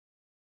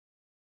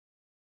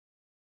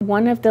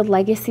One of the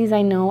legacies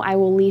I know I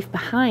will leave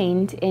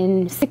behind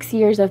in 6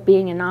 years of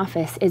being in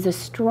office is a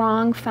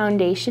strong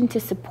foundation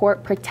to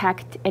support,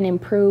 protect, and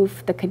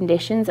improve the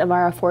conditions of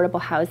our affordable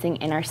housing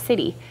in our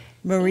city.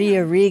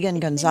 Maria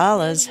Regan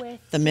Gonzalez,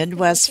 the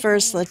Midwest's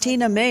first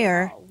Latina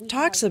mayor,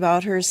 talks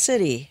about her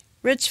city,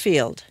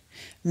 Richfield,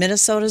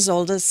 Minnesota's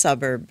oldest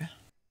suburb.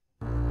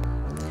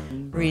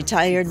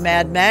 Retired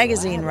Mad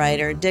Magazine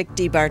writer Dick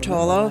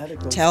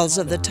DeBartolo tells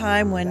of the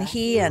time when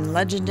he and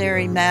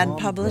legendary Mad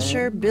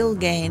publisher Bill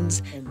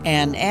Gaines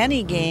and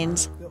Annie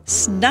Gaines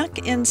snuck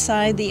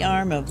inside the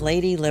arm of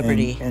Lady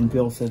Liberty. And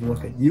Bill said,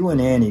 look, you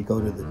and Annie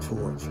go to the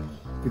Torch,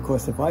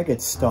 because if I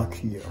get stuck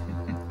here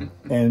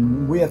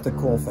and we have to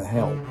call for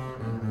help,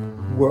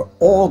 we're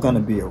all going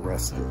to be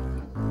arrested.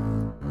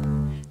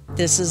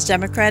 This is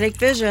Democratic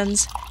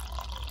Visions.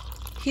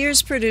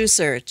 Here's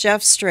producer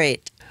Jeff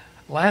Strate.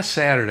 Last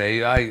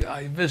Saturday,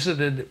 I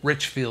visited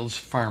Richfield's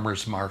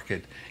Farmers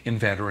Market in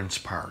Veterans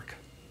Park.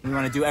 We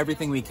want to do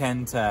everything we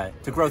can to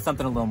grow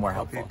something a little more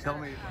helpful.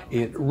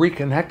 It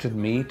reconnected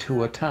me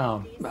to a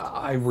town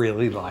I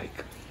really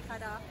like.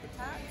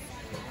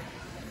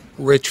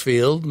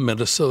 Richfield,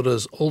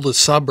 Minnesota's oldest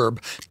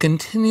suburb,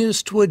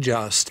 continues to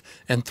adjust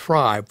and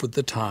thrive with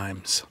the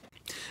times.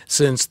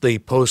 Since the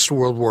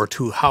post-World War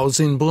II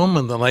housing boom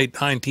in the late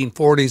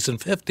 1940s and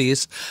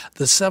 50s,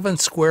 the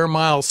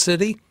 7-square-mile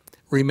city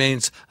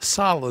remains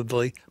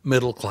solidly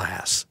middle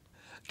class.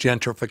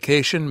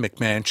 Gentrification,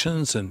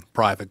 McMansions, and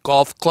private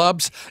golf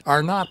clubs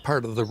are not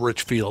part of the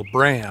Richfield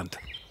brand.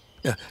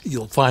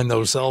 You'll find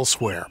those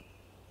elsewhere.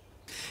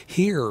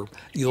 Here,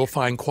 you'll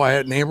find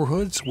quiet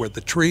neighborhoods where the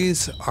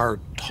trees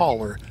are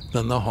taller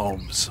than the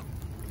homes.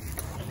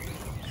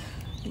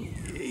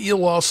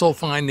 You'll also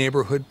find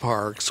neighborhood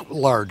parks,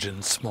 large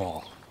and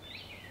small.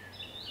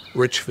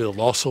 Richfield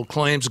also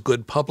claims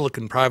good public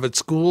and private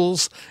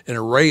schools, an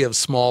array of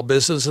small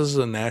businesses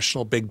and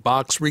national big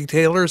box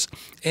retailers,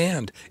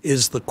 and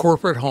is the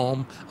corporate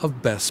home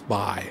of Best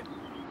Buy.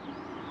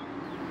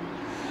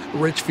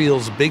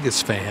 Richfield's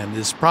biggest fan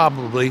is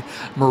probably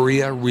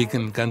Maria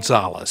Regan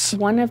Gonzalez.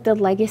 One of the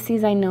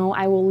legacies I know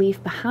I will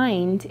leave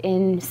behind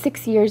in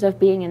 6 years of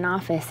being in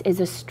office is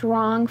a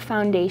strong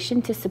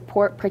foundation to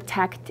support,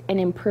 protect, and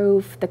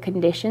improve the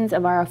conditions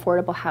of our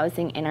affordable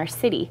housing in our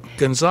city.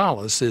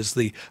 Gonzalez is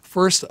the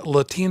first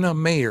Latina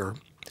mayor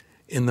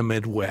in the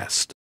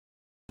Midwest.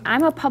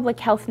 I'm a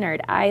public health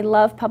nerd. I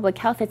love public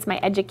health. It's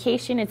my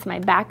education, it's my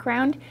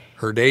background.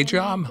 Her day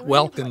job?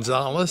 Well,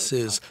 Gonzalez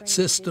is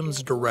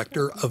Systems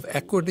Director of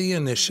Equity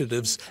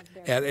Initiatives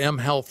at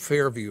mHealth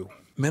Fairview,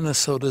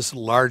 Minnesota's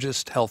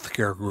largest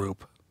healthcare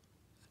group.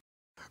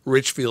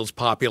 Richfield's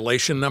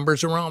population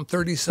numbers around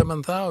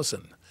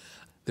 37,000.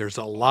 There's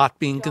a lot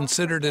being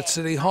considered at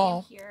City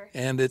Hall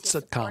and its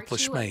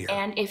accomplished mayor.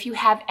 And if you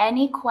have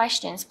any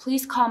questions,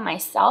 please call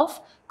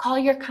myself, call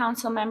your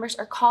council members,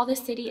 or call the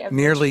city of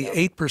Nearly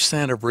Richfield.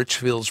 8% of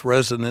Richfield's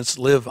residents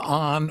live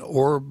on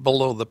or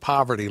below the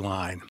poverty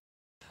line.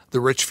 The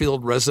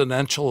Richfield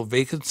residential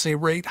vacancy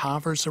rate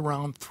hovers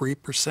around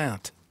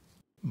 3%.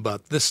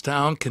 But this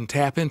town can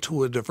tap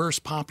into a diverse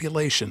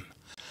population.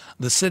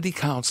 The city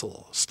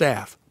council,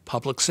 staff,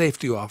 public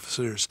safety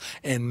officers,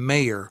 and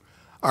mayor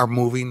are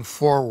moving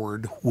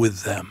forward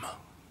with them.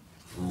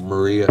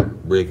 Maria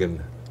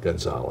Regan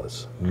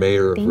Gonzalez,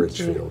 mayor of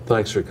Richfield.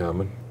 Thanks for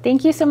coming.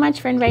 Thank you so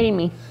much for inviting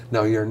me.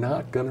 Now, you're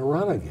not going to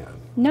run again.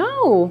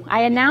 No,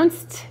 I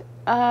announced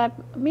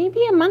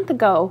maybe a month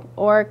ago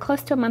or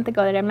close to a month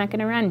ago that I'm not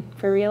going to run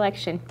for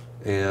re-election.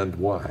 And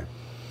why?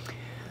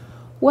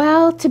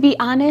 Well, to be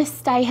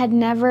honest, I had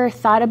never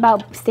thought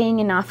about staying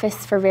in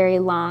office for very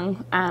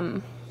long.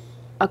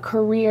 A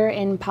career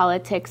in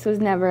politics was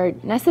never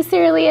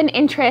necessarily an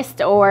interest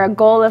or a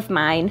goal of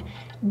mine,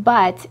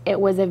 but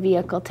it was a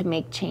vehicle to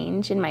make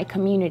change in my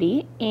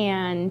community,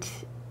 and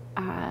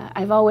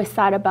I've always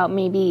thought about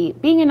maybe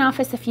being in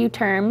office a few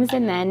terms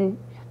and then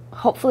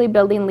hopefully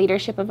building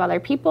leadership of other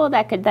people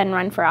that could then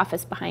run for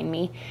office behind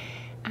me.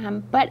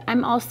 But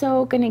I'm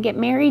also going to get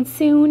married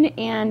soon,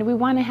 and we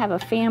want to have a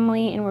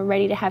family, and we're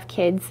ready to have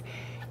kids.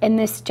 And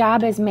this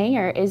job as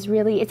mayor is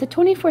really, it's a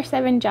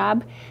 24/7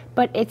 job,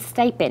 but it's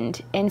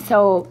stipend. And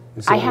so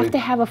I have to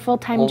have a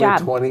full-time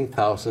job. Only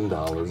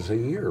 $20,000 a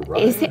year,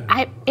 right? Is it,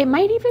 it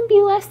might even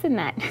be less than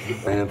that. You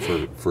ran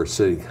for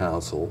city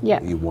council.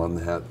 Yep. You won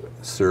that,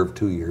 served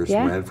 2 years,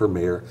 Yeah. ran for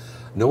mayor.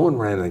 No one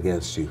ran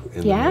against you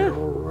in the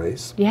mayoral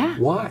race. Yeah.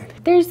 Why?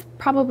 There's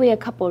probably a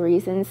couple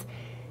reasons.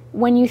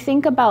 When you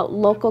think about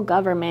local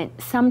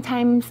government,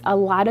 sometimes a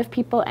lot of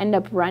people end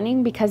up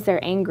running because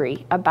they're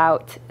angry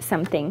about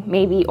something,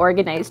 maybe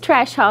organized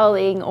trash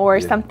hauling or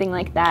something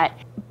like that.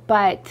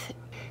 But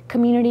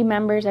community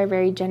members are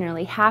very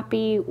generally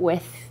happy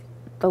with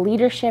the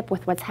leadership,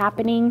 with what's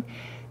happening.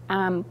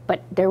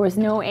 But there was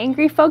no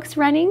angry folks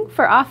running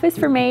for office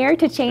for mayor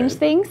to change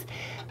things.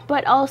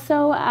 But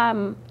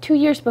also, 2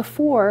 years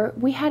before,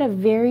 we had a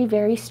very,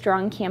 very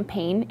strong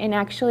campaign. And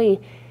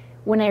actually,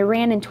 when I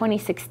ran in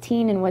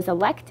 2016 and was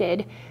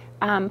elected,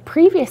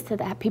 previous to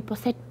that, people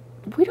said,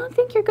 we don't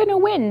think you're going to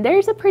win.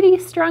 There's a pretty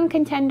strong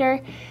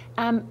contender.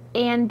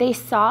 And they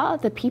saw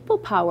the people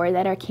power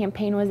that our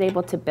campaign was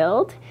able to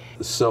build.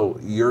 So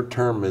your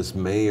term as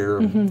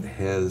mayor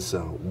has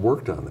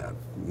worked on that.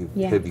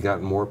 Have you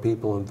gotten more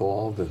people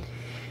involved?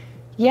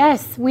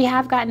 Yes, we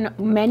have gotten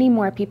many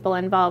more people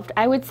involved.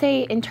 I would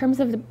say in terms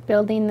of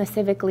building the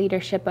civic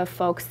leadership of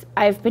folks,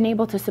 I've been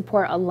able to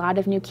support a lot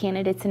of new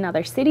candidates in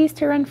other cities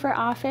to run for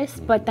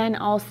office, but then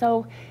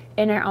also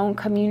in our own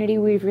community,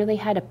 we've really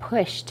had a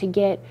push to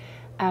get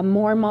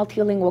more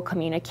multilingual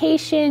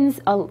communications.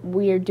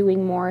 We are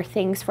doing more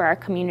things for our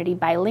community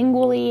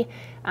bilingually,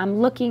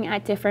 looking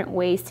at different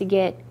ways to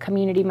get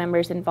community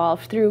members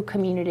involved through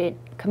community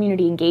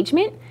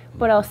engagement,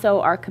 but also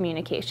our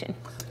communication.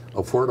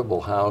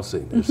 Affordable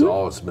housing has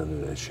always been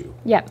an issue.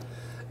 Yep.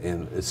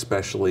 And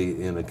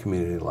especially in a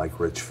community like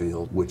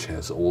Richfield, which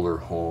has older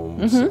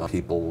homes,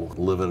 people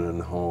living in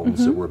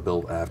homes that were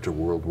built after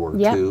World War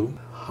II.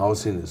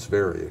 Housing is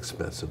very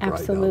expensive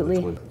right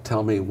now.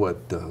 Tell me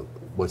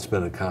what's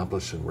been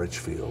accomplished in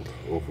Richfield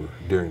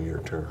during your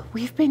term.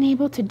 We've been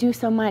able to do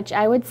so much.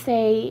 I would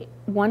say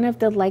one of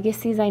the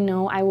legacies I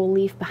know I will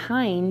leave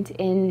behind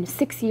in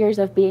 6 years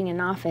of being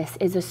in office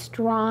is a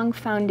strong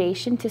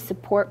foundation to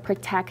support,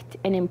 protect,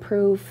 and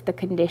improve the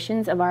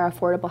conditions of our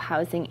affordable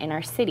housing in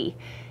our city.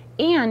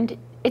 And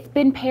it's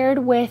been paired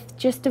with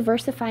just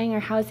diversifying our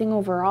housing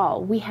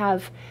overall. We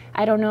have,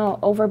 I don't know,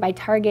 over by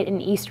Target in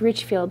East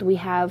Richfield, we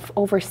have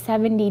over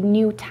 70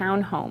 new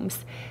townhomes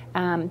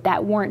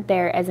that weren't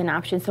there as an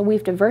option. So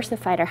we've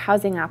diversified our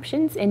housing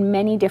options in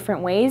many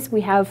different ways.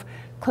 We have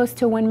close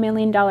to $1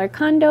 million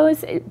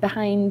condos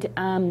behind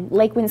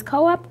Lake Winds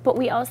Co-op, but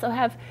we also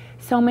have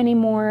so many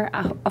more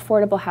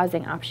affordable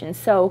housing options.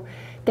 So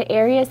the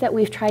areas that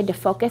we've tried to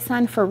focus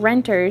on for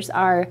renters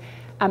are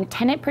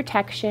tenant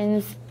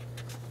protections,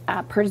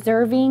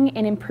 preserving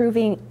and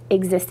improving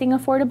existing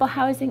affordable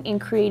housing,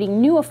 and creating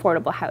new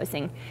affordable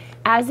housing.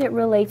 As it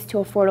relates to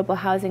affordable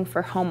housing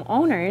for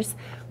homeowners,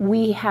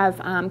 we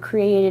have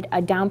created a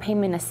down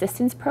payment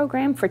assistance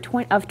program of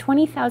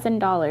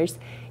 $20,000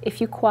 if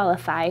you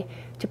qualify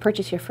to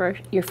purchase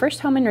your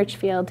first home in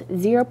Richfield,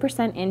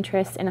 0%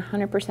 interest and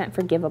 100%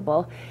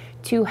 forgivable,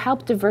 to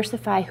help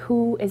diversify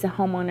who is a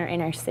homeowner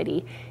in our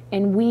city.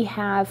 And we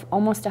have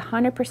almost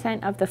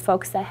 100% of the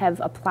folks that have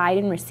applied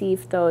and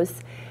received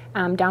those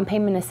down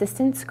payment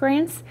assistance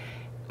grants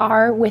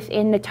are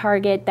within the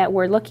target that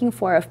we're looking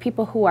for of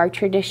people who are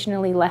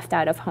traditionally left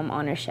out of home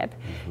ownership.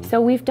 So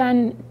we've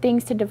done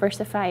things to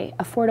diversify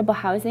affordable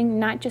housing,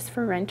 not just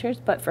for renters,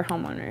 but for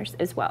homeowners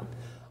as well.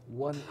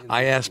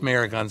 I asked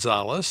Mayor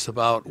Gonzalez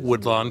about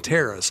Woodlawn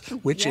Terrace,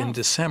 which in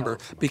December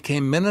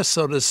became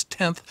Minnesota's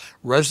 10th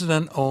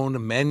resident-owned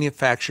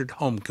manufactured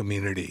home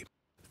community.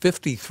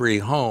 53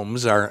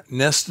 homes are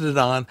nested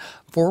on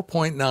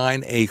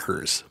 4.9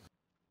 acres.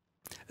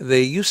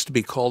 They used to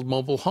be called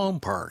mobile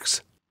home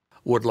parks.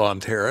 Woodlawn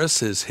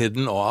Terrace is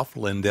hidden off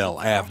Lindell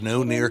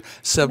Avenue near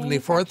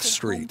 74th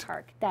Street.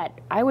 That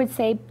I would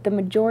say the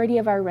majority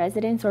of our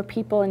residents or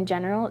people in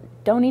general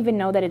don't even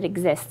know that it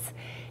exists.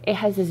 It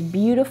has this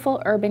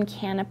beautiful urban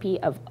canopy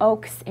of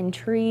oaks and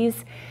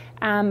trees,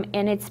 and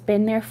it's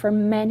been there for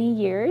many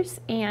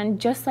years.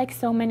 And just like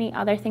so many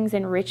other things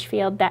in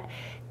Richfield, that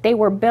they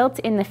were built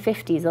in the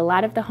 50s. A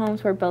lot of the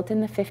homes were built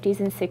in the 50s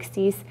and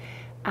 60s.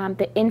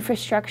 The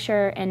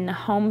infrastructure and the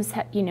homes,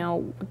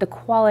 the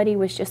quality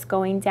was just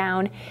going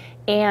down.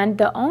 And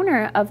the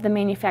owner of the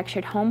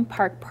manufactured home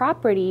park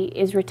property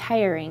is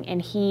retiring, and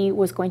he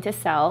was going to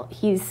sell.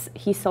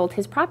 He sold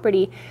his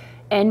property,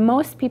 and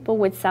most people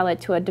would sell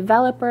it to a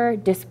developer,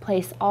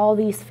 displace all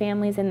these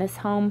families in this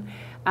home,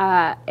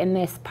 in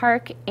this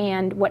park.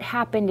 And what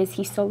happened is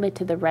he sold it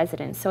to the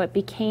residents. So it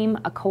became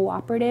a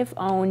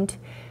cooperative-owned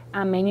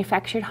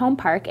manufactured home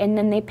park, and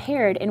then they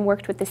paired and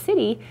worked with the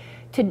city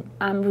to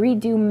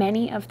redo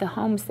many of the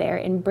homes there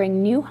and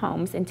bring new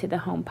homes into the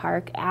home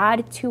park,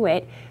 add to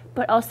it,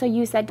 but also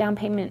use that down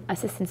payment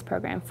assistance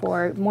program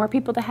for more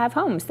people to have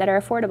homes that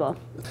are affordable.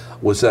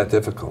 Was that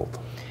difficult?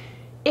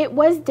 It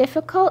was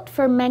difficult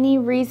for many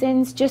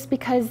reasons, just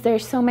because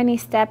there's so many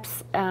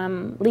steps,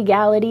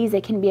 legalities.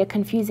 It can be a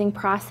confusing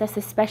process,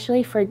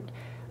 especially for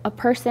a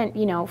person,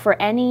 for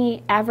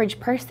any average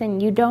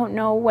person. You don't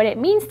know what it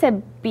means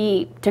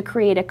to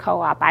create a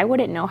co-op. I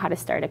wouldn't know how to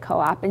start a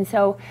co-op. And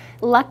so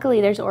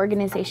luckily there's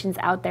organizations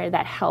out there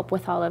that help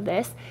with all of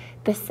this.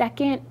 The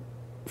second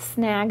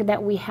snag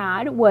that we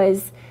had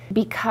was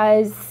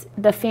because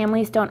the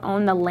families don't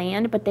own the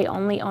land, but they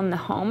only own the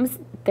homes,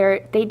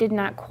 they did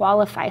not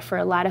qualify for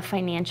a lot of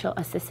financial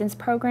assistance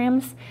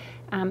programs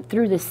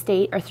through the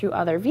state or through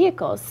other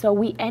vehicles. So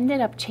we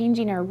ended up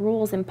changing our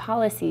rules and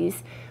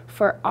policies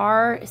for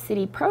our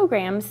city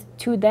programs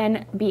to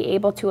then be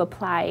able to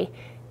apply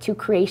to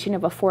creation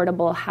of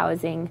affordable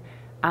housing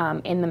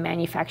in the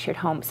manufactured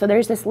home. So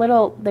there's these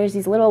little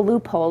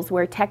loopholes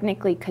where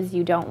technically, because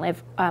you don't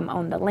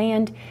own the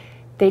land,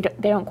 they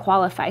don't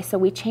qualify. So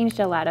we changed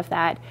a lot of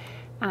that.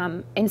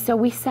 And so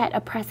we set a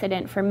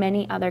precedent for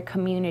many other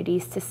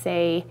communities to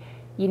say,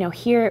 You know,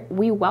 here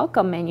we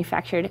welcome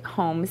manufactured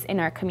homes in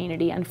our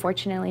community.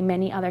 Unfortunately,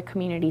 many other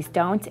communities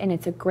don't, and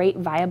it's a great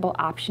viable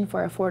option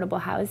for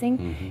affordable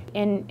housing,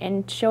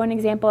 and show an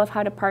example of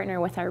how to partner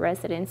with our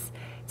residents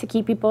to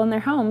keep people in their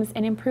homes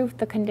and improve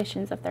the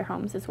conditions of their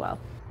homes as well.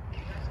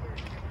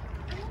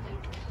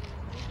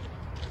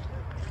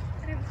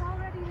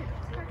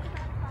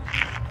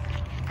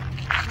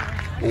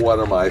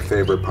 One of my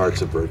favorite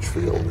parts of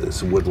Richfield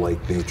is Wood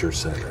Lake Nature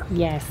Center.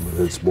 Yes.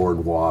 With its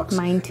boardwalks.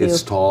 Mine too.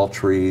 Its tall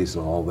trees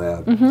and all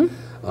that.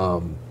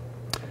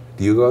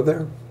 Do you go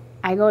there?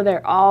 I go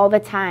there all the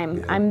time.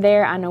 Yeah. I'm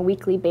there on a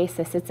weekly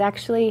basis. It's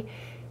actually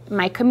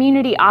my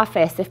community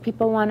office. If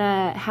people want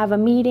to have a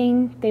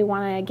meeting, they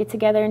want to get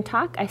together and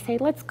talk, I say,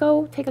 let's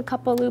go take a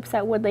couple loops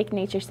at Wood Lake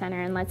Nature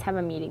Center and let's have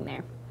a meeting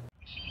there.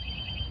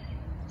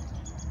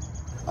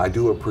 I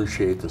do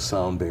appreciate the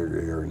sound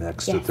barrier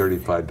next to Yes.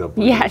 35W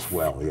Yes. as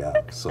well, yeah.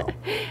 So,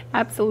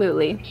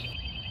 Absolutely.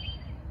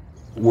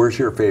 where's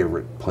your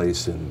favorite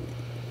place in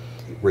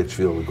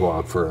Richfield to go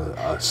out for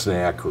a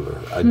snack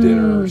or a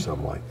dinner or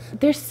something like that?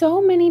 There's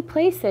so many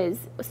places.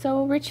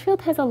 So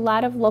Richfield has a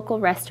lot of local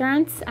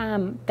restaurants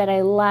that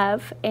I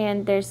love,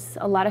 and there's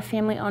a lot of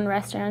family-owned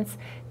restaurants.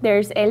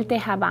 There's El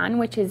Tejaban,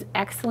 which is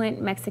excellent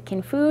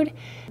Mexican food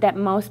that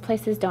most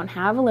places don't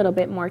have, a little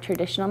bit more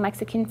traditional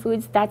Mexican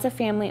foods. That's a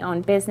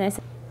family-owned business.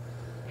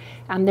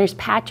 There's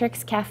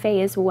Patrick's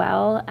Cafe as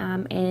well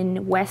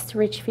in West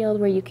Richfield,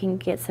 where you can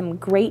get some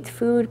great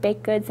food,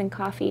 baked goods, and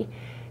coffee.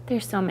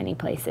 There's so many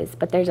places,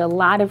 but there's a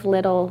lot of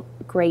little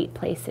great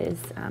places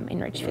in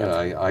Richfield.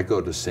 Yeah, I go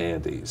to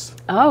Sandy's.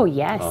 Oh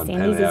yes, On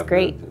Sandy's Penn is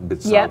great. Avenue, a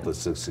bit Yep. south of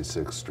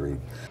 66th Street.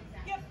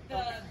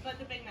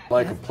 I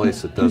like a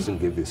place that doesn't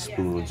give you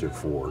spoons or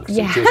forks.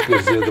 Yeah. It just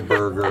gives you the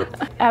burger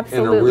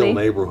Absolutely. in a real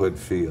neighborhood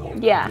feel.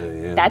 Yeah,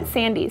 And that's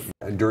Sandy's.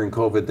 during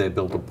COVID, they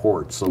built a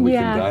porch so we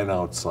Yeah. can dine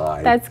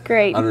outside. That's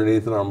great.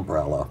 Underneath an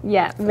umbrella.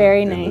 Yeah,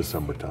 very in the nice.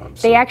 summertime.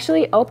 They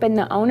actually opened,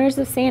 the owners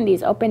of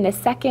Sandy's opened a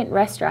second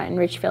restaurant in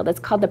Richfield. It's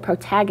called The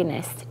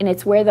Protagonist, and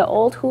it's where the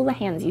old Hula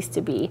Hands used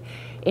to be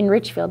in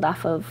Richfield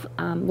off of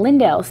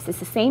Lindell's. It's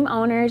the same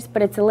owners,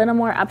 but it's a little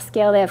more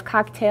upscale. They have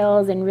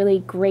cocktails and really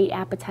great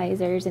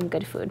appetizers and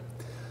good food.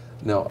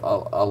 Now,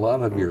 a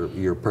lot of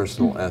your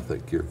personal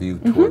ethic, your view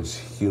towards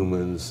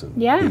humans and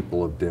Yeah.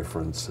 people of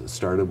difference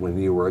started when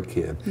you were a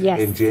kid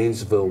Yes. in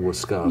Janesville,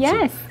 Wisconsin,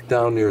 Yes.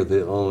 down near the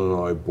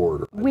Illinois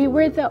border. I We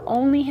were believe. the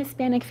only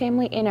Hispanic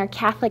family in our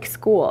Catholic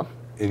school.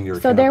 In your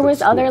So there Catholic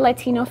was other school.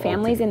 Latino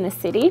families in the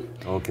city.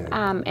 Okay.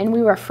 And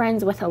we were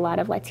friends with a lot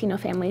of Latino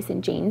families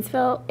in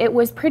Janesville. It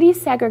was pretty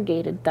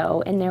segregated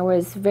though, and there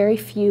was very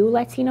few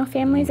Latino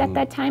families at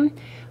that time.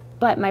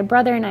 But my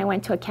brother and I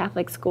went to a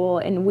Catholic school,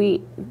 and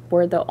we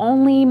were the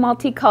only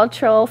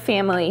multicultural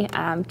family,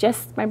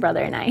 just my brother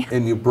and I.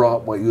 And you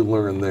brought what you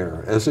learned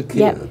there as a kid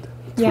Yep.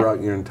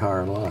 throughout your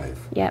entire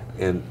life. Yep.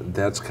 And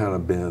that's kind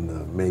of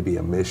been maybe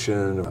a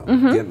mission,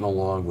 getting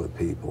along with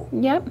people.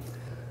 Yep.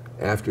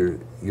 After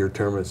your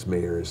term as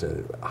mayor, is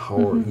that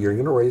how you're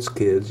going to raise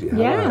kids, you're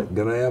Yeah.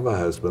 going to have a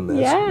husband,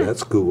 Yeah.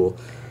 that's cool,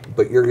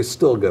 but you're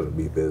still going to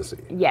be busy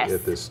Yes.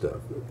 at this stuff.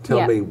 Tell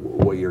Yep. me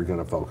what you're going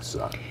to focus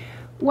on.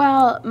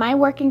 Well, my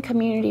work in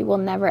community will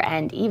never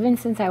end. Even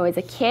since I was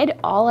a kid,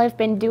 all I've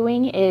been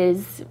doing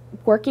is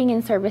working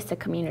in service to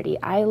community.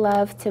 I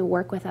love to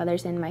work with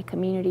others in my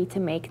community to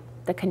make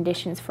the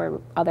conditions for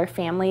other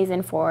families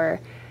and for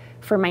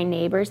my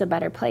neighbors a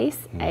better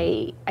place.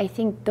 I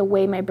think the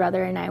way my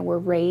brother and I were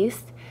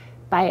raised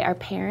by our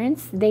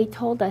parents, they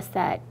told us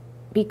that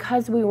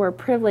because we were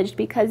privileged,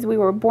 because we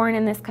were born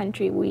in this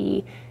country,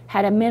 we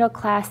had a middle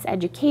class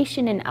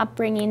education and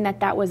upbringing,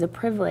 that was a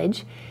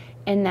privilege,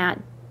 and that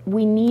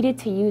we needed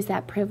to use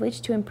that privilege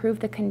to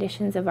improve the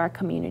conditions of our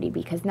community,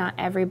 because not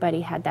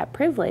everybody had that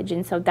privilege.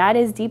 And so that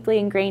is deeply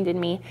ingrained in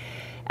me.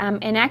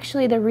 And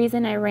actually the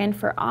reason I ran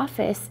for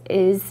office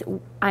is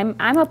I'm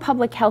a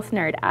public health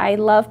nerd. I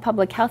love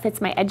public health. It's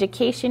my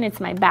education, it's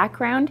my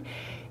background.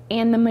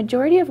 And the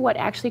majority of what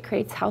actually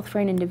creates health for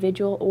an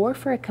individual or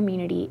for a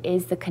community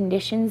is the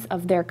conditions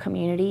of their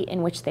community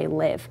in which they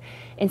live.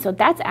 And so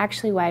that's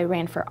actually why I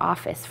ran for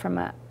office, from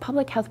a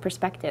public health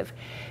perspective.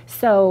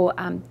 So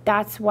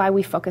that's why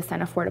we focused on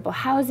affordable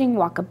housing,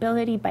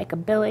 walkability,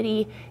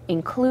 bikeability,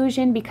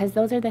 inclusion, because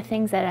those are the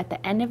things that at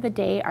the end of the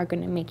day are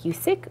going to make you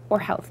sick or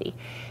healthy.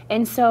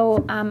 And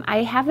so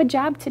I have a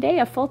job today,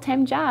 a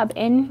full-time job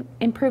in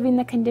improving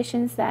the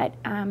conditions that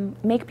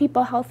make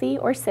people healthy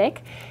or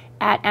sick.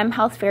 At M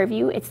Health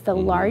Fairview, it's the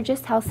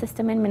largest health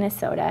system in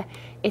Minnesota.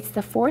 It's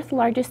the 4th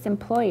largest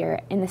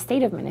employer in the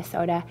state of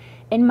Minnesota.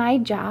 And my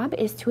job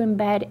is to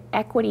embed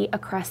equity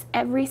across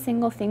every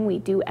single thing we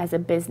do as a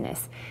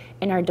business,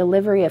 in our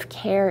delivery of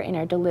care, in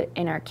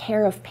our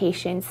care of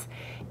patients,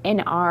 in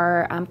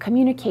our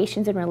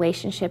communications and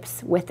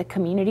relationships with the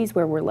communities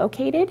where we're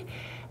located.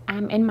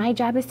 And my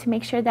job is to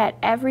make sure that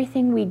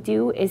everything we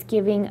do is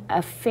giving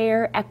a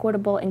fair,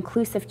 equitable,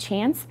 inclusive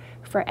chance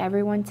for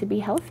everyone to be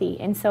healthy.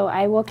 And so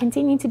I will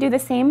continue to do the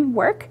same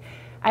work.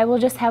 I will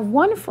just have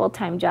one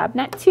full-time job,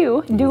 not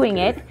two, doing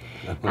it.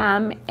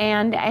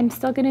 And I'm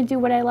still going to do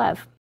what I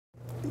love.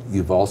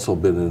 You've also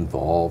been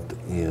involved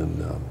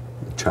in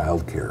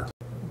childcare.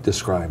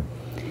 Describe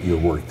your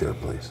work there,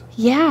 please.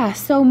 Yeah,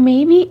 so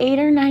maybe 8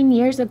 or 9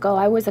 years ago,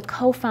 I was a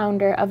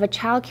co-founder of a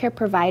childcare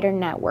provider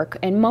network,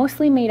 and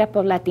mostly made up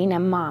of Latina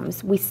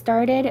moms. We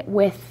started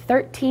with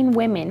 13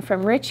 women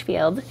from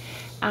Richfield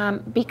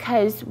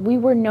because we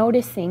were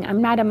noticing,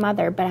 I'm not a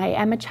mother, but I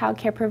am a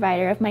childcare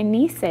provider of my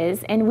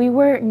nieces, and we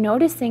were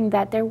noticing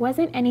that there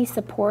wasn't any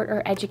support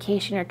or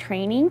education or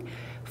training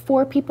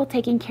for people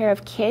taking care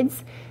of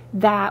kids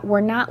that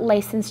were not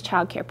licensed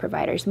childcare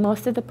providers.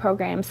 Most of the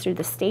programs through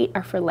the state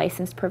are for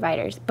licensed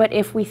providers. But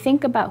if we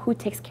think about who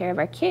takes care of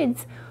our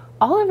kids,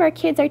 all of our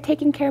kids are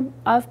taken care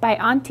of by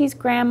aunties,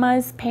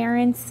 grandmas,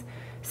 parents,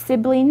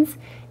 siblings,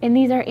 and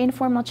these are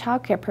informal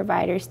childcare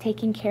providers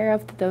taking care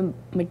of the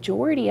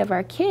majority of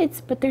our kids,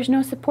 but there's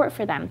no support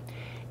for them.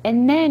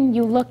 And then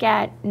you look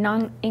at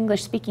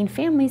non-English speaking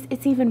families,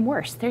 it's even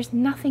worse. There's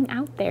nothing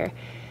out there.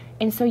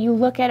 And so you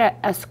look at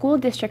a school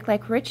district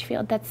like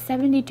Richfield, that's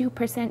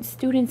 72%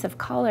 students of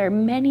color,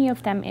 many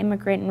of them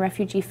immigrant and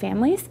refugee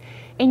families,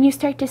 and you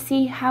start to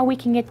see how we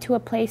can get to a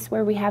place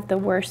where we have the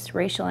worst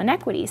racial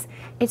inequities.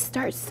 It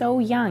starts so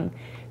young.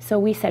 So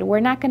we said, we're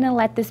not going to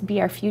let this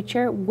be our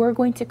future. We're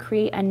going to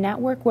create a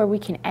network where we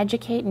can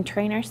educate and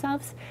train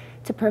ourselves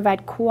to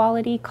provide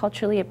quality,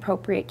 culturally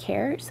appropriate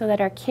care so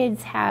that our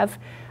kids have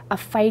a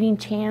fighting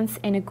chance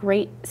and a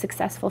great,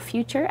 successful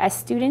future as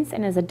students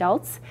and as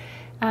adults.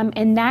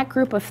 And that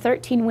group of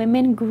 13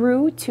 women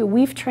grew to,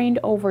 we've trained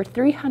over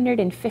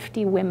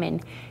 350 women,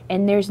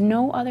 and there's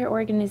no other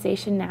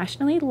organization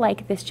nationally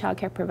like this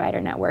childcare provider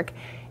network.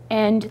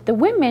 And the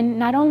women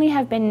not only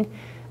have been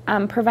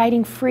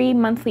providing free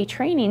monthly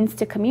trainings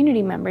to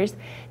community members,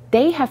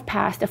 they have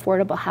passed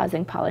affordable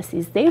housing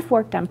policies. They've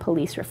worked on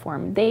police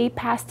reform. They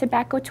passed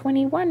Tobacco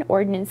 21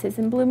 ordinances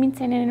in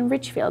Bloomington and in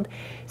Richfield.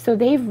 So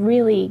they've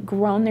really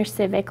grown their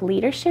civic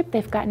leadership.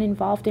 They've gotten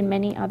involved in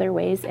many other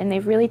ways, and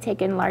they've really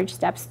taken large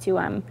steps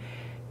to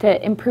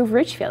improve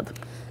Richfield.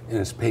 And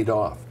it's paid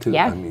off too.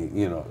 Yeah. I mean,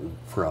 you know,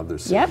 for other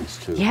cities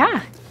too.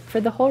 Yeah, for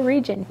the whole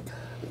region.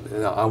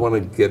 Now, I want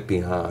to get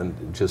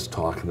beyond just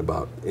talking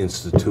about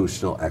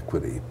institutional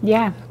equity.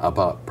 Yeah.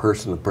 About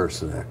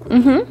person-to-person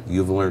equity.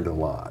 You've learned a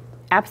lot.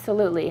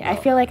 Absolutely. I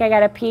feel like I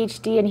got a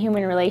PhD in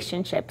human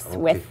relationships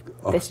with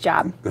this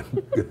job.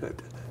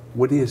 Good.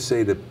 What do you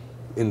say to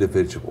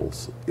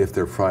individuals if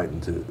they're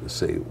frightened to,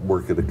 say,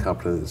 work at a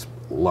company that's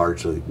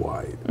largely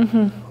white?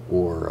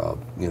 Or,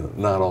 you know,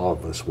 not all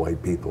of us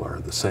white people are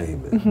the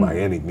same by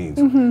any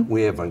means.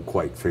 We haven't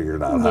quite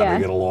figured out how to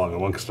get along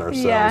amongst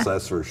ourselves,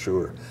 that's for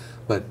sure.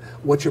 But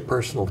what's your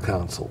personal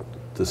counsel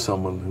to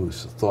someone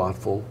who's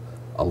thoughtful,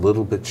 a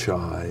little bit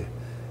shy,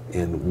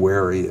 and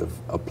wary of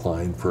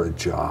applying for a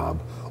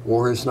job,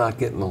 or is not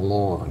getting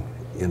along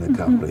in a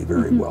company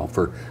very well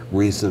for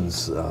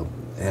reasons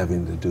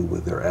having to do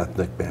with their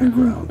ethnic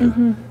background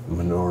or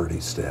minority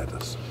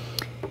status?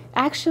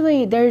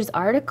 Actually, there's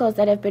articles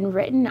that have been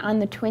written on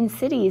the Twin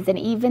Cities, and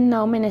even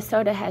though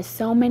Minnesota has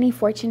so many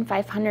Fortune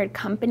 500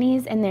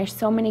 companies and there's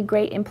so many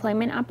great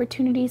employment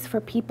opportunities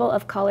for people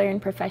of color and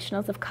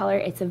professionals of color,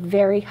 it's a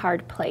very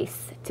hard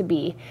place to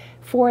be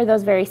for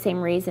those very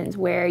same reasons,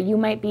 where you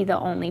might be the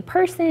only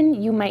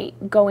person, you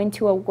might go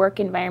into a work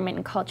environment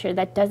and culture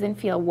that doesn't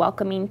feel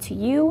welcoming to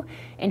you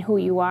and who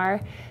you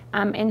are.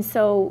 And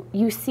so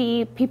you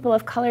see people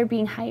of color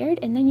being hired,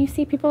 and then you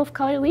see people of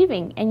color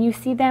leaving, and you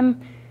see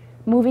them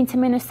moving to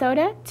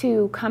Minnesota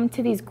to come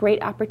to these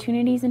great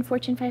opportunities in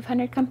Fortune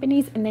 500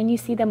 companies, and then you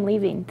see them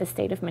leaving the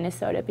state of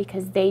Minnesota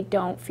because they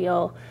don't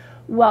feel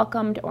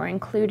welcomed or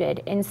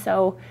included. And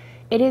so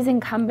it is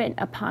incumbent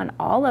upon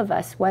all of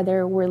us,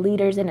 whether we're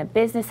leaders in a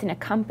business, in a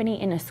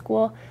company, in a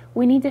school,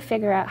 we need to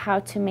figure out how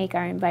to make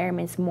our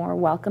environments more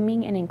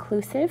welcoming and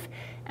inclusive.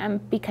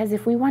 Because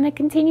if we want to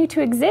continue to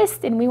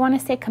exist and we want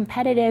to stay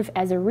competitive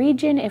as a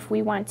region, if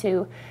we want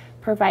to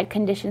provide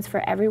conditions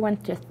for everyone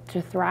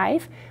to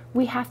thrive,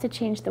 we have to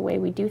change the way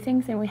we do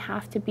things, and we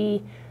have to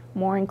be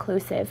more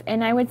inclusive.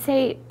 And I would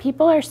say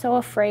people are so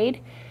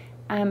afraid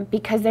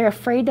because they're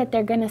afraid that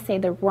they're going to say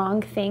the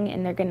wrong thing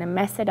and they're going to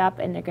mess it up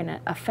and they're going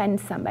to offend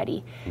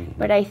somebody.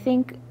 But I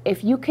think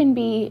if you can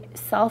be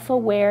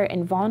self-aware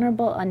and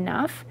vulnerable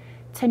enough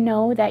to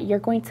know that you're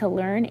going to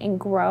learn and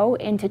grow,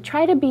 and to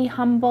try to be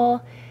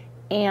humble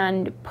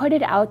and put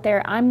it out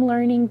there, I'm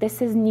learning,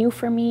 this is new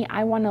for me,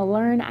 I want to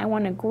learn, I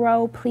want to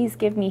grow, please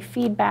give me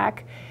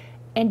feedback,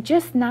 and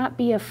just not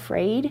be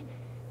afraid.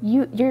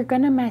 You're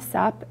going to mess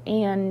up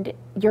and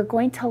you're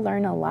going to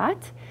learn a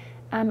lot,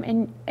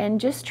 and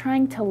just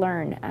trying to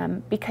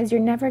learn, because you're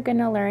never going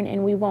to learn,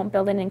 and we won't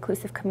build an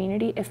inclusive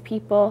community if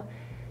people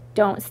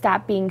don't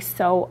stop being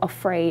so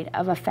afraid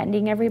of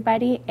offending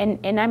everybody.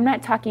 And I'm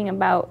not talking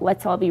about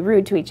let's all be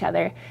rude to each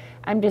other.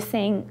 I'm just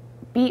saying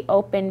be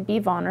open, be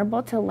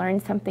vulnerable to learn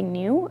something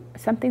new,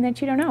 something that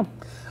you don't know.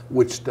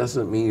 Which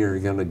doesn't mean you're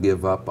going to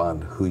give up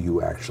on who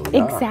you actually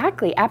are.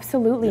 Exactly,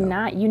 absolutely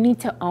not. You need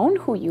to own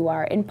who you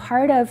are. And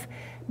part of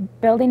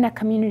building a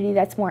community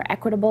that's more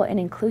equitable and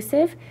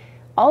inclusive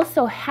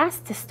also has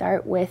to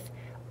start with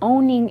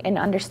owning and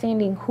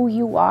understanding who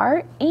you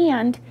are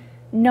and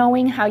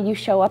knowing how you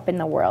show up in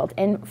the world.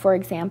 And for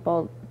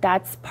example,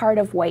 that's part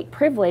of white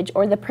privilege,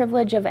 or the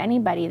privilege of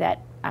anybody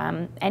that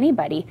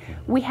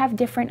we have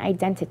different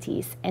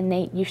identities,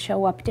 and you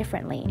show up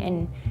differently,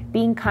 and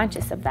being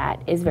conscious of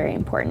that is very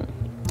important.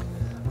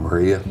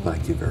 Maria,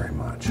 thank you very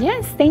much.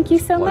 Yes, thank you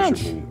so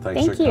much.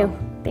 Thank you.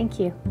 Thank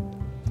you.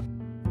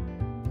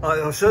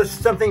 So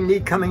something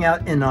neat coming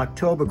out in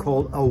October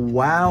called a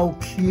Wow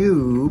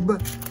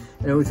Cube.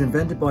 And it was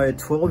invented by a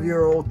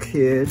 12-year-old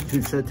kid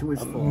who said to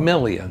his father.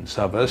 Millions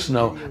of us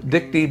know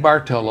Dick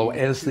DeBartolo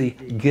as the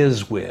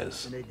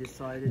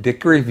GizWiz.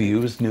 Dick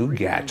reviews new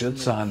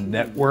gadgets on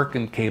network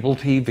and cable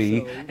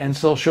TV and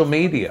social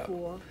media.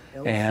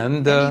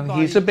 And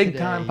he's a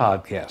big-time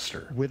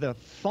podcaster. With a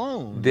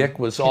phone, Dick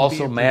was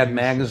also Mad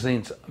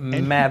Magazine's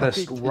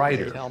maddest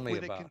writer. Tell me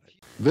about it.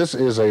 This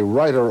is a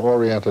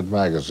writer-oriented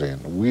magazine.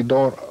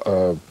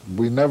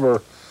 We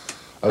never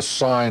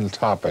assign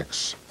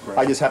topics.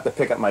 I just have to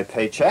pick up my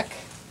paycheck.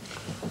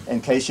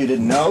 In case you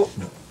didn't know,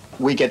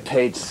 we get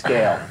paid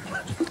scale.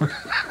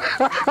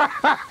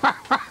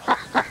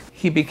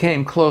 He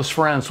became close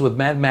friends with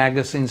Mad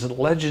Magazine's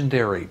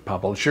legendary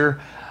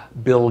publisher,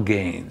 Bill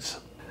Gaines.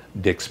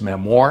 Dick's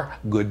memoir,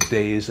 Good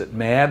Days at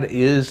Mad,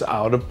 is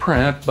out of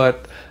print,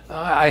 but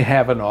I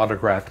have an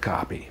autographed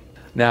copy.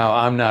 Now,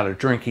 I'm not a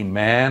drinking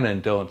man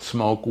and don't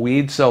smoke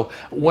weed, so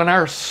when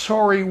our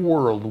sorry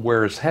world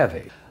wears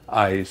heavy,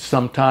 I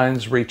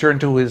sometimes return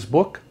to his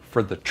book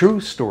for the true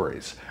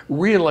stories,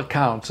 real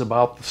accounts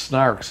about the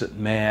snarks at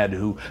Mad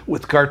who,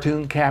 with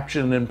cartoon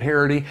caption and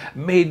parody,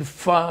 made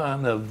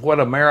fun of what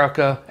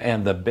America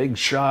and the big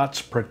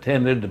shots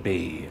pretended to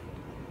be.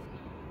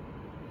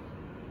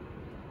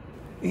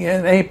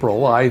 In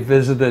April, I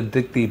visited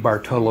Dick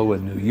DeBartolo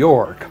in New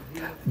York.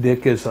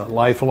 Dick is a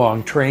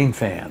lifelong train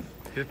fan,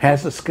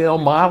 has a scale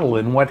model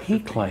in what he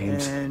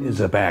claims is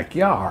a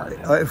backyard.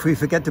 If we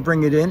forget to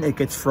bring it in, it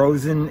gets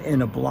frozen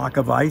in a block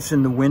of ice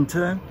in the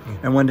winter,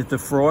 and when it's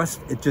defrost,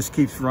 it just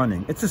keeps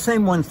running. It's the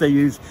same ones they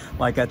use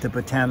like at the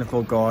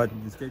Botanical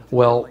Gardens.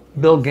 Well,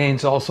 Bill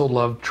Gaines also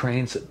loved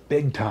trains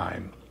big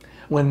time.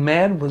 When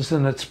Mad was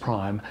in its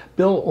prime,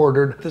 Bill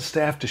ordered the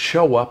staff to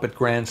show up at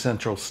Grand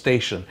Central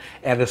Station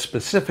at a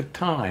specific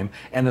time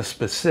and a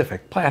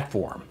specific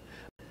platform.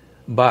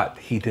 But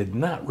he did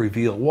not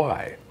reveal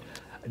why.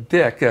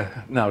 Dick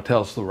now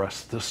tells the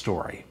rest of the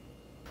story.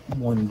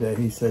 One day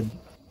he said,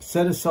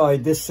 set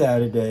aside this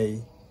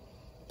Saturday,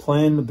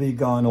 plan to be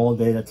gone all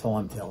day, that's all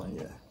I'm telling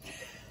you.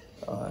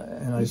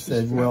 And I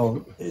said,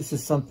 well, is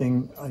this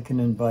something I can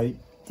invite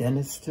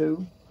Dennis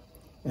to?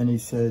 And he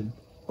said,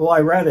 well,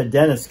 I'd rather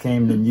Dennis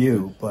came than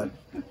you, but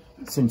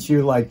since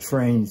you like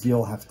trains,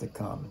 you'll have to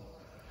come.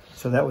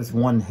 So that was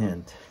one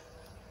hint.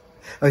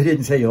 Oh, he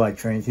didn't say you like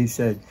trains. He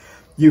said,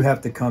 you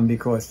have to come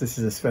because this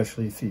is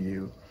especially for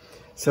you.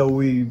 So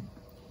we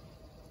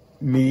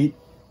meet.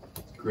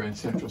 Grand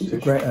Central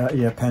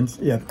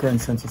Station?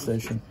 Grand Central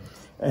Station.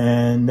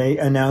 And they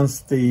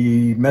announced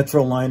the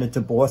Metro line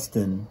to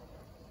Boston.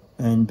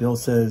 And Bill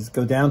says,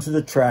 go down to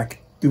the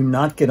track. Do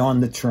not get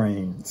on the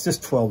train. It's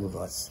just 12 of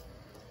us.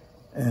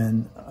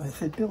 And I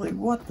said, Billy,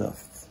 what the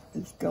f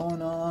is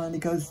going on? He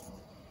goes,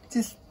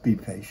 just be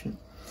patient.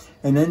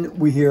 And then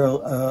we hear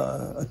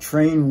a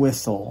train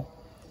whistle,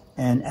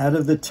 and out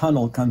of the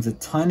tunnel comes a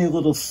tiny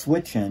little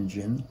switch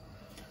engine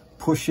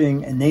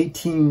pushing an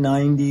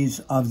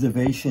 1890s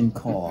observation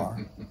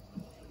car.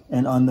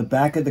 And on the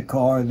back of the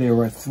car, there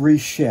were 3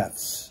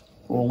 chefs,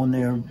 all in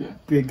their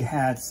big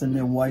hats and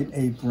their white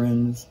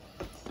aprons.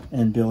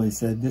 And Billy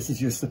said, this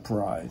is your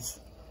surprise.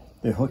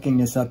 They're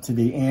hooking us up to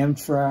the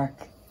Amtrak.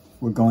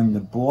 We're going to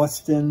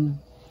Boston.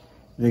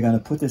 They're going to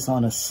put this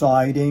on a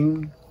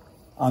siding.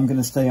 I'm going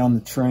to stay on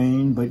the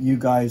train, but you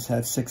guys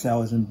have 6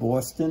 hours in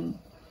Boston.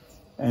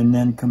 And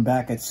then come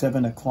back at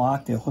 7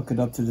 o'clock. They'll hook it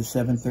up to the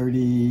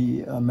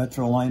 7:30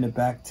 Metro line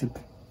back to,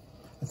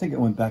 I think it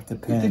went back to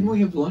Penn. Didn't we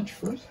have lunch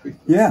first?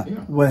 Yeah.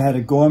 We had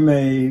a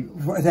gourmet,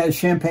 they had a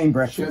champagne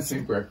breakfast.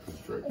 Champagne breakfast,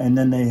 right. And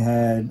then they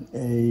had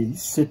a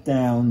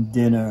sit-down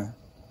dinner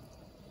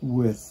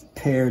with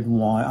paired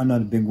wine. I'm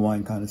not a big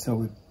wine connoisseur,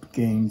 with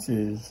Gaines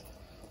is.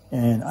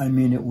 And I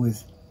mean, it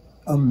was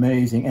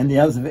amazing. And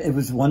it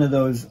was one of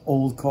those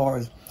old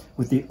cars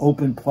with the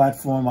open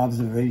platform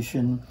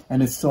observation,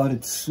 and it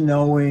started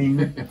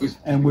snowing,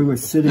 and we were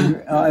sitting.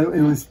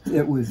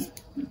 It was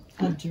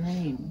a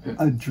dream.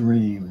 A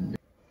dream.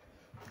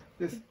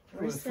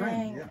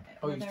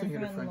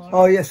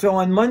 Oh, yeah. So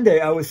on Monday,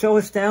 I was so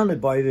astounded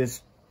by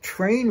this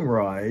train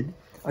ride.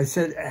 I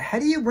said, "How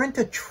do you rent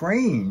a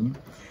train?"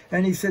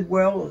 And he said,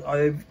 "Well,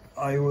 I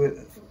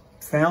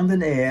found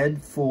an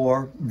ad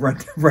for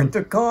rent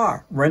a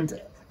car, rent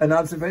an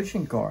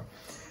observation car."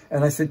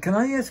 And I said, can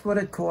I ask what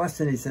it costs?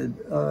 And he said,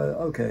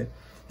 okay.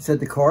 He said,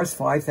 the car is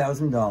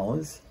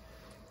 $5,000.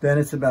 Then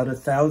it's about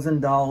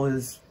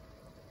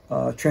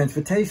 $1,000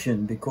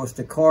 transportation, because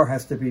the car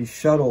has to be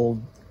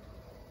shuttled.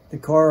 The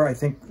car, I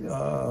think,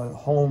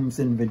 homes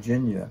in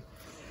Virginia.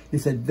 He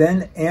said,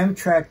 then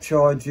Amtrak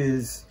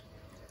charges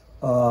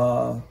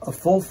a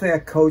full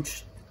fare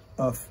coach,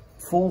 a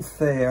full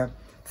fare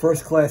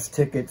first-class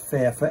ticket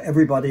fare for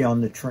everybody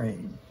on the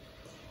train.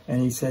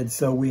 And he said,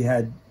 so we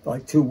had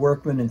like 2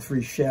 workmen and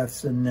 3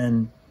 chefs, and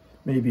then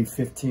maybe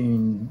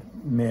 15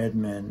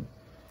 madmen.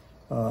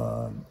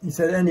 He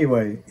said,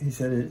 anyway, he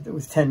said it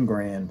was 10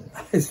 grand.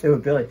 I said, well,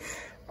 Billy,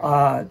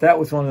 that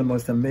was one of the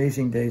most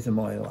amazing days of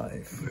my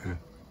life.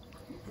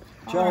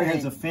 Jerry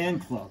has a fan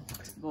club.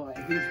 Boy,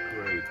 he's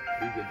great.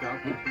 He's a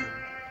doctor.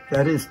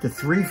 That is the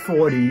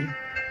 340.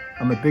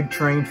 I'm a big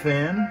train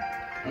fan.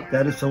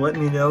 That is to let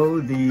me know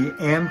the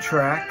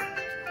Amtrak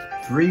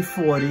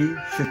 340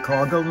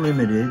 Chicago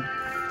Limited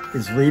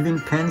is leaving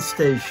Penn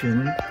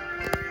Station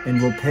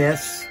and will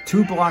pass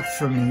 2 blocks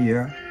from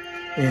here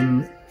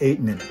in 8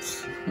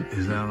 minutes.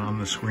 Is that on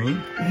the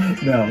screen?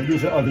 No,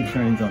 these are other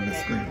trains on the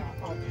screen.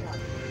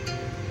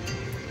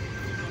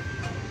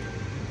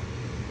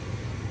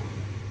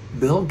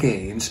 Bill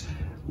Gaines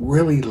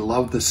really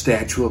loved the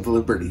Statue of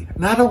Liberty,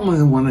 not only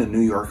the one in New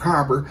York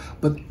Harbor,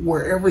 but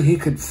wherever he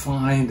could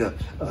find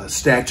a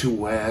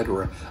statuette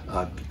or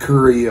a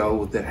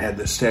curio that had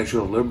the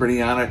Statue of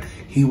Liberty on it,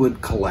 he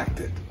would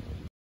collect it.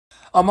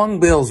 Among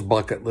Bill's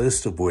bucket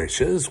list of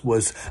wishes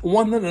was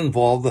one that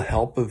involved the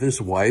help of his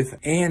wife,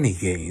 Annie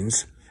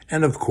Gaines,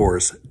 and of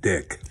course,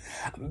 Dick.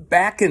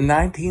 Back in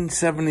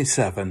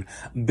 1977,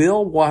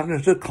 Bill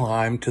wanted to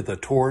climb to the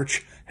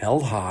torch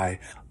held high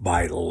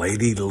by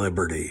Lady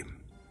Liberty.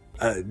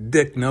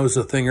 Dick knows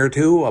a thing or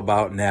two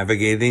about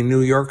navigating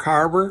New York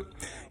Harbor.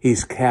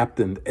 He's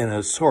captained an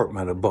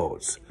assortment of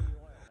boats.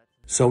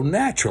 So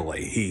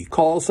naturally, he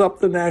calls up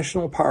the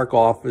National Park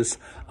Office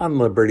on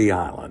Liberty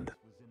Island.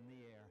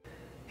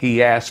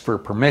 He asked for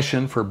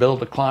permission for Bill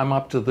to climb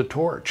up to the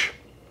torch.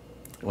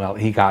 Well,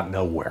 he got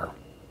nowhere.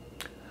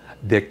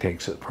 Dick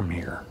takes it from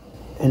here.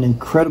 An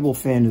incredible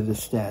fan of the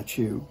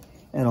statue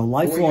and a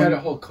lifelong... Well, he had a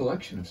whole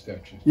collection of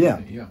statues. Yeah.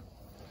 Yeah.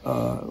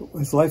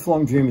 His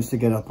lifelong dream is to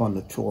get up on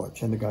the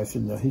torch. And the guy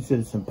said, no. He said,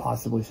 it's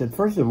impossible. He said,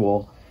 first of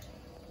all,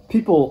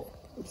 people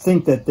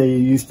think that they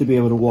used to be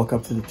able to walk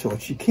up to the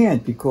torch. You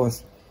can't,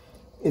 because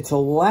it's a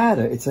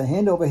ladder. It's a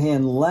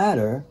hand-over-hand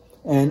ladder.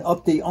 And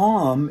up the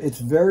arm, it's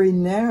very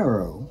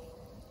narrow.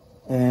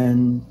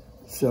 And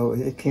so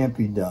it can't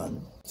be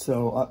done.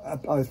 So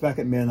I was back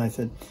at Maine, and I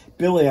said,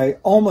 Billy, I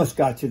almost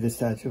got to the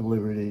Statue of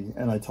Liberty.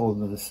 And I told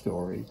him the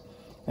story.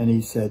 And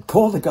he said,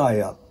 call the guy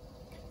up.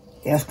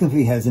 Ask him if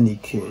he has any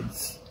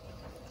kids.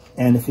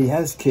 And if he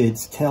has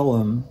kids, tell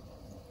him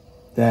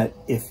that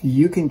if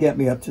you can get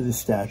me up to the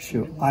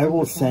statue, I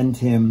will send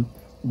him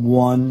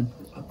one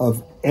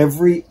of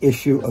every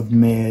issue of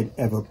Mad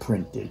ever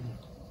printed.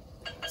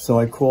 So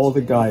I called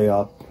the guy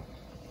up,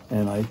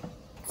 and I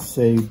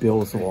saved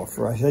Bill's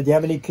offer. I said, do you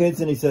have any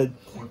kids? And he said,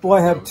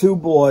 well, I have 2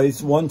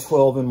 boys, one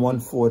 12 and one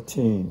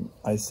 14.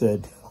 I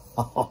said,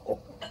 oh,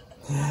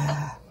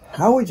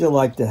 how would you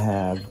like to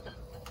have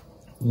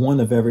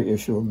one of every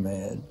issue of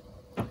Mad?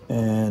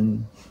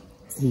 And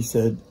he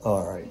said,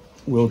 all right,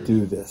 we'll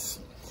do this.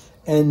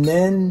 And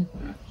then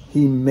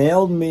he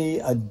mailed me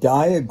a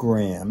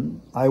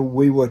diagram.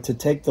 We were to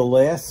take the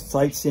last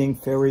sightseeing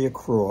ferry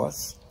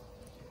across.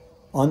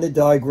 On the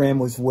diagram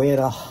was where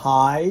to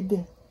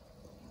hide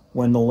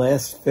when the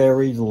last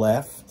ferry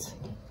left.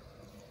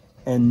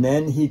 And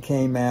then he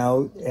came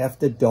out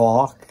after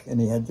dark, and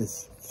he had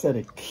this set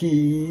of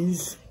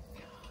keys.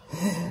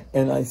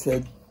 And I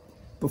said,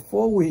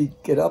 before we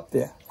get up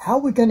there, how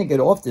are we going to get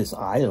off this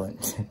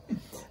island?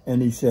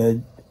 And he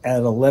said,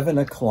 at 11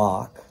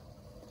 o'clock,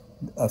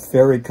 a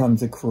ferry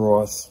comes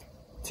across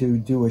to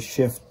do a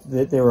shift.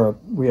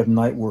 We have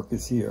night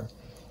workers here.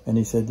 And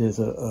he said, there's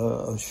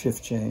a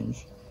shift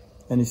change.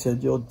 And he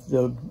said,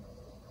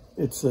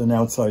 it's an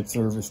outside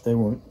service. They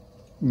won't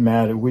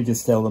matter. We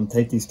just tell them,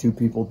 take these 2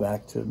 people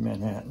back to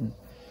Manhattan.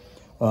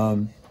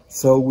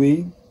 So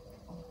we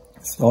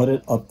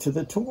started up to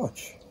the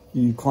torch.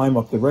 You climb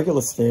up the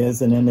regular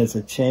stairs, and then there's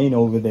a chain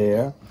over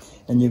there,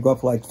 and you go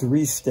up like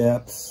 3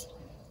 steps,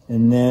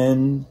 and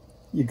then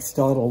you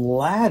start a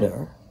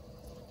ladder,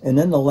 and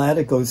then the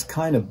ladder goes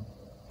kind of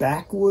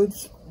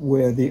backwards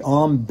where the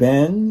arm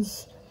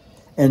bends,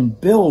 and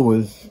Bill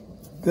was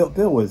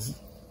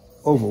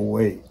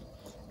overweight,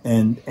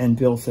 and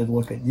Bill said,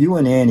 look, you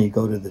and Annie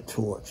go to the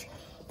torch,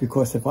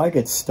 because if I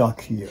get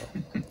stuck here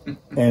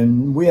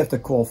and we have to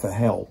call for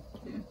help,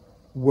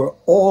 we're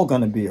all going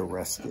to be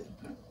arrested.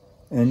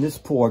 And this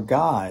poor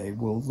guy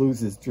will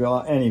lose his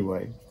job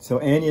anyway. So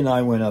Annie and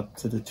I went up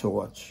to the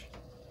torch,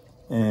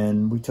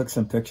 and we took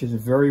some pictures.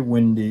 It's very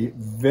windy,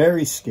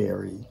 very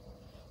scary,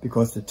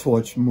 because the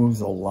torch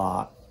moves a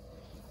lot.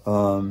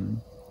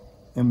 And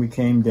we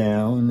came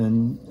down,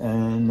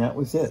 and that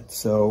was it.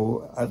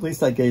 So at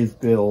least I gave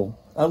Bill,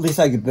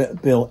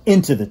 Bill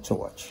into the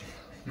torch,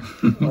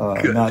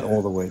 not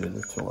all the way to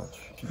the torch.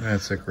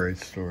 That's a great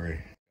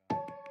story.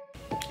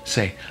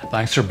 Say,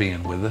 thanks for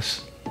being with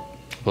us.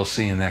 We'll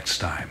see you next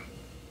time.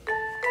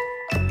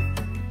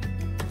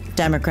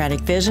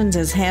 Democratic Visions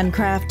is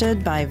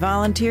handcrafted by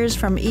volunteers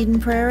from Eden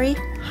Prairie,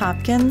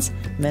 Hopkins,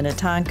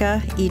 Minnetonka,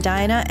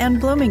 Edina,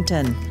 and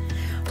Bloomington.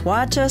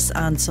 Watch us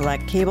on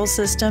select cable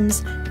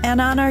systems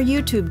and on our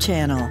YouTube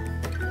channel.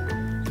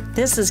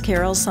 This is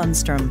Carol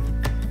Sundstrom.